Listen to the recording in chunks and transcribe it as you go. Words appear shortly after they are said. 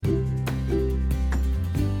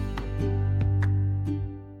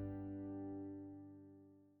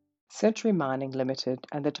Century Mining Limited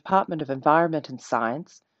and the Department of Environment and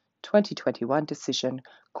Science, 2021 decision,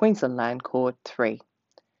 Queensland Land Court 3.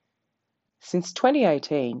 Since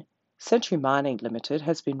 2018, Century Mining Limited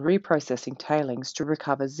has been reprocessing tailings to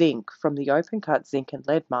recover zinc from the open-cut zinc and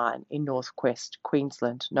lead mine in northwest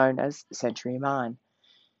Queensland, known as Century Mine.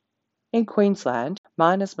 In Queensland,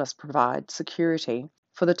 miners must provide security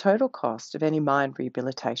for the total cost of any mine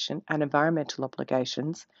rehabilitation and environmental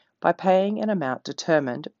obligations by paying an amount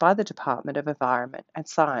determined by the Department of Environment and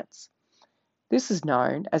Science. This is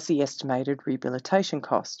known as the Estimated Rehabilitation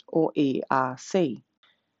Cost, or ERC.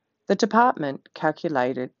 The department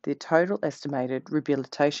calculated the total estimated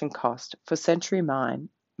rehabilitation cost for Century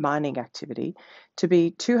mining activity to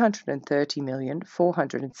be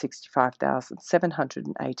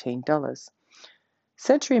 $230,465,718.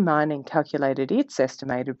 Century Mining calculated its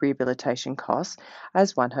estimated rehabilitation costs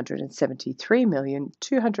as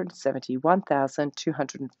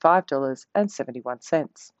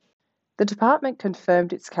 $173,271,205.71. The department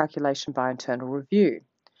confirmed its calculation by internal review.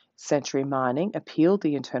 Century Mining appealed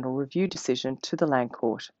the internal review decision to the Land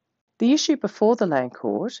Court. The issue before the Land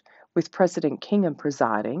Court, with President Kingham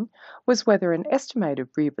presiding, was whether an estimated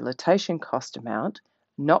rehabilitation cost amount,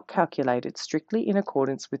 not calculated strictly in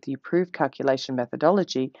accordance with the approved calculation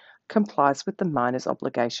methodology, complies with the miner's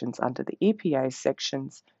obligations under the EPA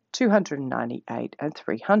sections 298 and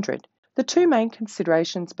 300. The two main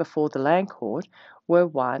considerations before the Land Court were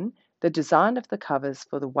 1. The design of the covers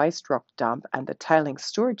for the waste rock dump and the tailings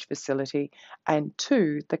storage facility, and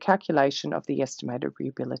 2. The calculation of the estimated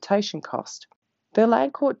rehabilitation cost. The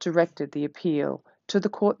Land Court directed the appeal to the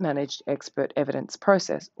Court-Managed Expert Evidence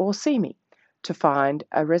Process, or CME, to find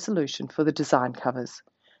a resolution for the design covers.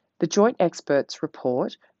 The joint experts'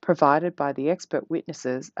 report, provided by the expert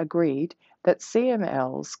witnesses, agreed that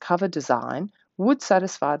CML's cover design would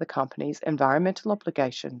satisfy the company's environmental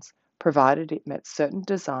obligations, provided it met certain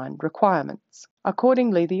design requirements.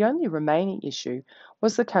 Accordingly, the only remaining issue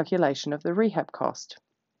was the calculation of the rehab cost.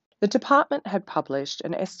 The department had published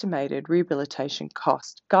an estimated rehabilitation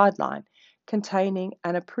cost guideline containing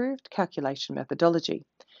an approved calculation methodology.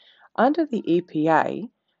 Under the EPA,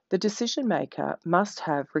 the decision maker must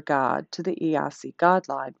have regard to the ERC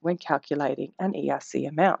guideline when calculating an ERC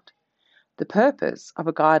amount. The purpose of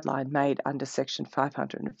a guideline made under Section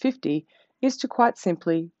 550 is to quite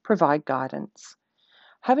simply provide guidance.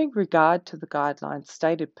 Having regard to the guideline's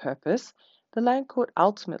stated purpose, the Land Court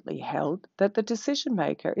ultimately held that the decision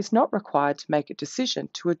maker is not required to make a decision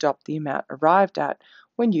to adopt the amount arrived at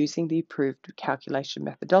when using the approved calculation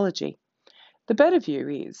methodology. The better view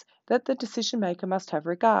is that the decision maker must have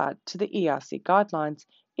regard to the ERC guidelines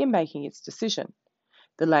in making its decision.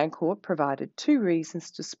 The Land Court provided two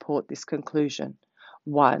reasons to support this conclusion.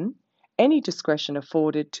 1. Any discretion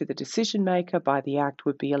afforded to the decision maker by the Act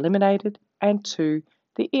would be eliminated, and 2.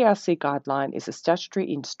 The ERC guideline is a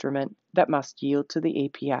statutory instrument that must yield to the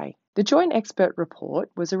EPA. The joint expert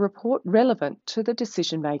report was a report relevant to the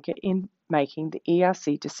decision maker in making the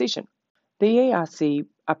ERC decision. The ERC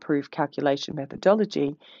approved calculation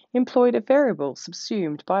methodology employed a variable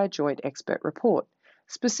subsumed by a joint expert report.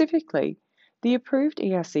 Specifically, the approved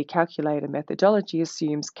ERC calculator methodology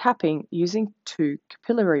assumes capping using 2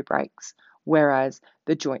 capillary breaks, whereas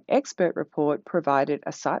the joint expert report provided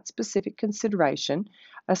a site-specific consideration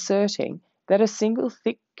asserting that a single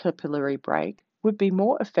thick capillary break would be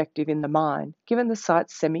more effective in the mine given the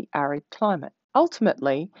site's semi-arid climate.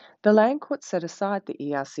 Ultimately, the Land Court set aside the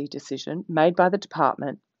ERC decision made by the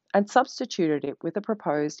department and substituted it with a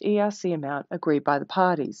proposed ERC amount agreed by the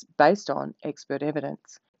parties based on expert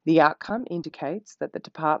evidence. The outcome indicates that the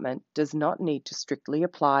department does not need to strictly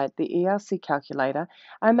apply the ERC calculator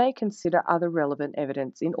and may consider other relevant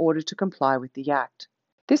evidence in order to comply with the Act.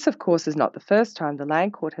 This, of course, is not the first time the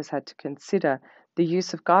Land Court has had to consider the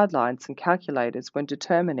use of guidelines and calculators when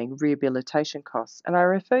determining rehabilitation costs, and I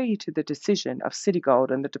refer you to the decision of City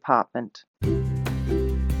Gold and the department.